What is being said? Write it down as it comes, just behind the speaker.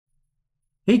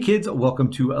Hey kids, welcome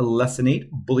to Lesson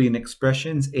 8, Boolean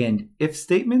Expressions and If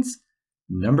Statements,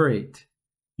 number 8.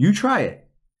 You try it.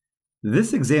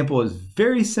 This example is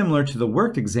very similar to the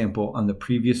worked example on the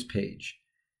previous page.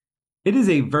 It is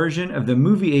a version of the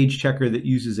movie age checker that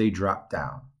uses a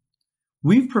drop-down.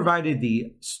 We've provided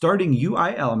the starting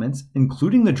UI elements,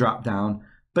 including the drop-down,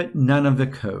 but none of the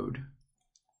code.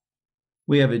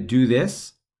 We have a do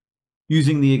this.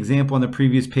 Using the example on the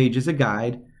previous page as a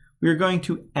guide, we are going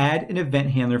to add an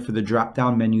event handler for the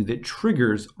drop-down menu that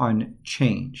triggers on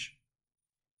change.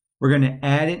 We're going to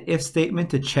add an if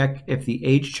statement to check if the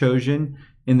age chosen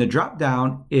in the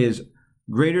drop-down is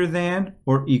greater than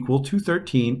or equal to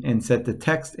 13 and set the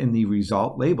text in the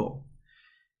result label.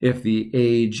 If the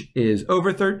age is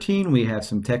over 13, we have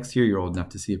some text here. You're old enough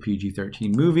to see a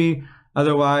PG-13 movie.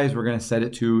 Otherwise, we're going to set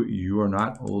it to you are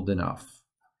not old enough.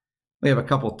 We have a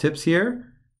couple tips here.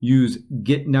 Use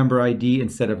get number ID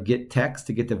instead of get text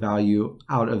to get the value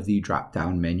out of the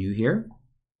drop-down menu here.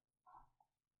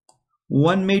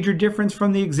 One major difference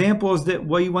from the example is that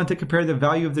you want to compare the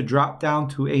value of the drop-down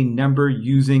to a number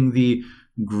using the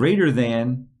greater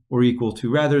than or equal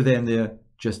to rather than the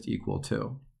just equal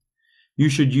to. You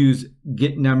should use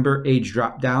get number age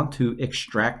drop-down to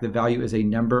extract the value as a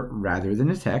number rather than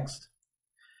a text.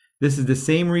 This is the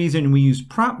same reason we use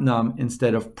prompt num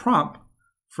instead of prompt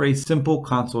for a simple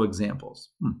console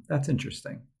examples. That's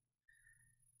interesting.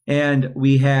 And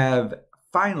we have,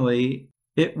 finally,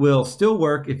 it will still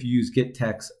work if you use get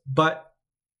text, but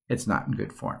it's not in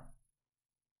good form.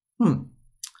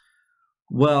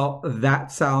 Well,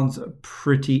 that sounds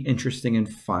pretty interesting and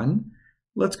fun.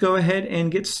 Let's go ahead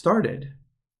and get started.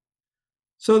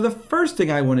 So the first thing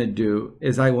I want to do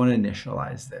is I want to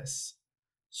initialize this.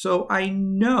 So I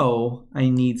know I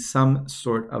need some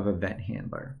sort of event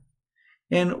handler.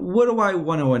 And what do I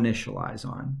want to initialize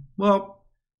on? Well,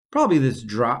 probably this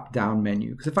drop-down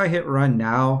menu, because if I hit run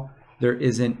now, there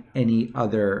isn't any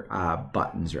other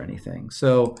buttons or anything.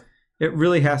 So it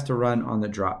really has to run on the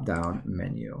drop-down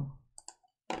menu.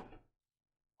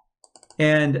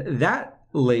 And that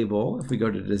label, if we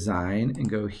go to design and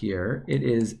go here, it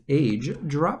is age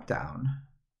drop-down.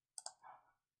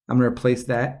 I'm going to replace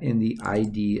that in the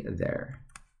ID there.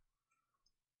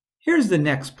 Here's the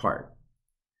next part.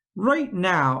 Right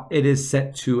now, it is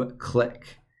set to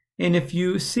click. And if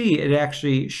you see, it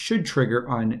actually should trigger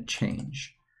on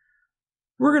change.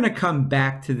 We're going to come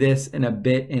back to this in a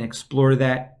bit and explore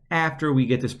that after we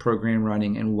get this program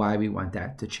running and why we want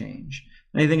that to change.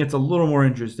 And I think it's a little more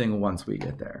interesting once we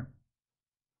get there.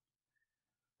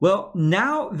 Well,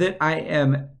 now that I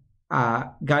am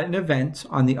got an event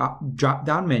on the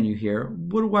drop-down menu here,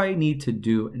 what do I need to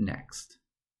do next?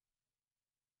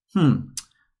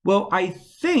 Well, I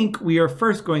think we are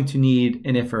first going to need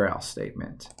an if or else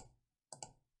statement.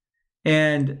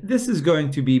 And this is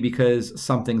going to be because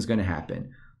something's going to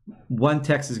happen. One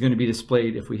text is going to be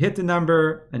displayed if we hit the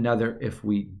number, another if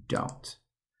we don't.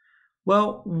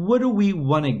 Well, what do we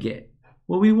want to get?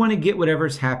 Well, we want to get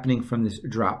whatever's happening from this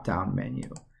drop-down menu.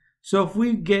 So if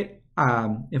we get,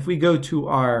 if we go to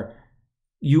our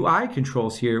UI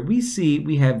controls here, we see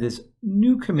we have this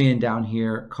new command down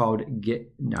here called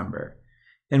get number.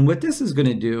 And what this is going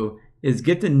to do is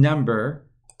get the number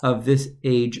of this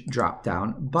age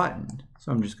drop-down button. So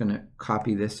I'm just going to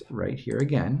copy this right here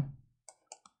again.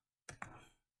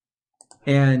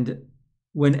 And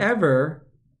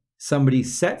whenever somebody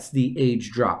sets the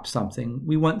age drop something,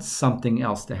 we want something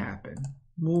else to happen.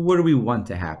 Well, what do we want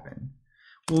to happen?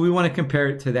 Well, we want to compare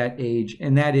it to that age,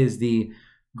 and that is the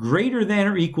greater than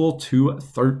or equal to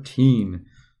 13.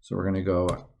 So we're going to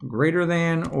go greater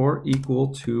than or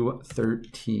equal to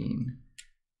 13.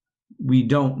 We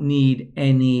don't need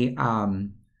any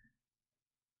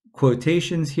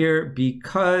quotations here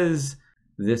because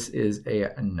this is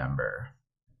a number.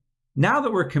 Now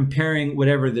that we're comparing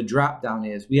whatever the drop-down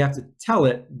is, we have to tell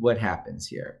it what happens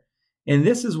here. And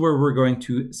this is where we're going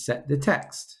to set the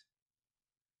text.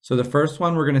 So the first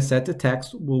one, we're going to set the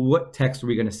text. Well, what text are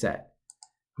we going to set?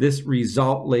 This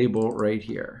result label right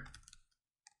here.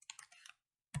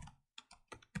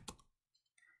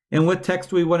 And what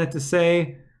text do we want it to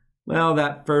say? Well,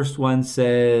 that first one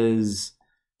says,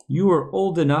 you are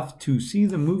old enough to see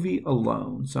the movie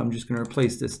alone. So I'm just going to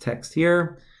replace this text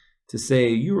here to say,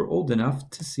 you are old enough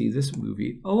to see this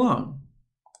movie alone.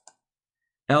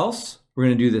 Else, we're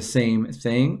going to do the same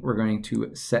thing. We're going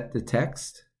to set the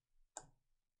text,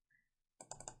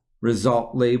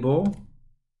 result label,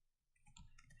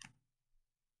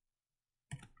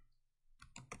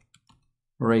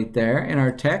 right there. And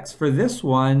our text for this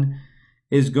one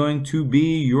is going to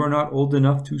be, you're not old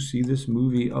enough to see this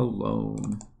movie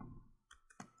alone.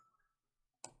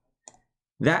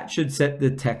 That should set the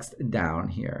text down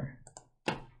here.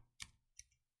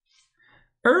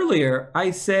 Earlier,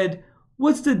 I said,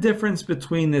 what's the difference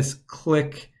between this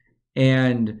click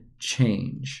and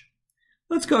change?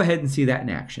 Let's go ahead and see that in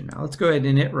action now. Let's go ahead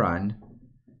and hit run.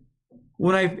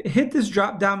 When I hit this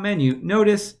drop-down menu,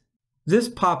 notice this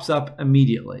pops up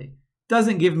immediately.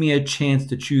 Doesn't give me a chance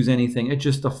to choose anything. It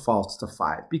just defaults to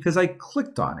 5 because I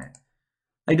clicked on it.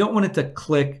 I don't want it to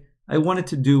click. I want it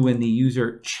to do when the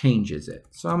user changes it.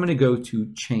 So I'm going to go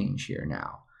to change here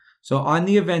now. So on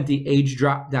the event, the age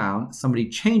drop down, somebody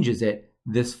changes it,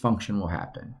 this function will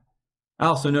happen. I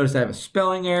also notice I have a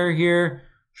spelling error here.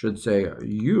 Should say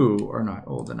you are not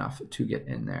old enough to get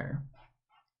in there.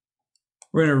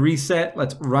 We're going to reset.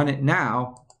 Let's run it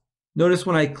now. Notice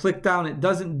when I click down, it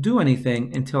doesn't do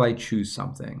anything until I choose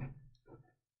something.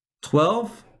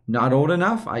 12, not old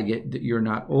enough. I get that you're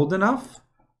not old enough.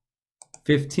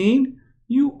 15,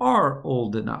 you are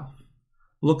old enough.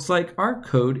 Looks like our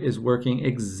code is working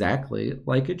exactly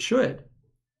like it should.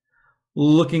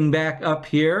 Looking back up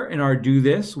here in our do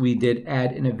this, we did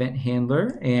add an event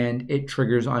handler and it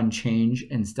triggers on change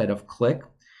instead of click.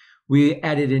 We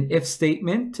added an if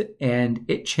statement and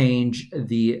it changed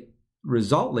the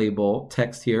result label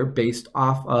text here based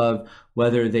off of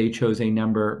whether they chose a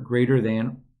number greater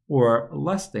than or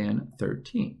less than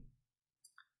 13.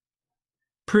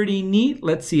 Pretty neat.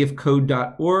 Let's see if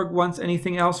code.org wants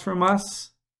anything else from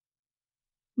us.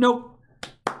 Nope.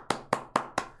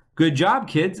 Good job,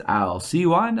 kids. I'll see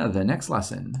you on the next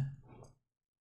lesson.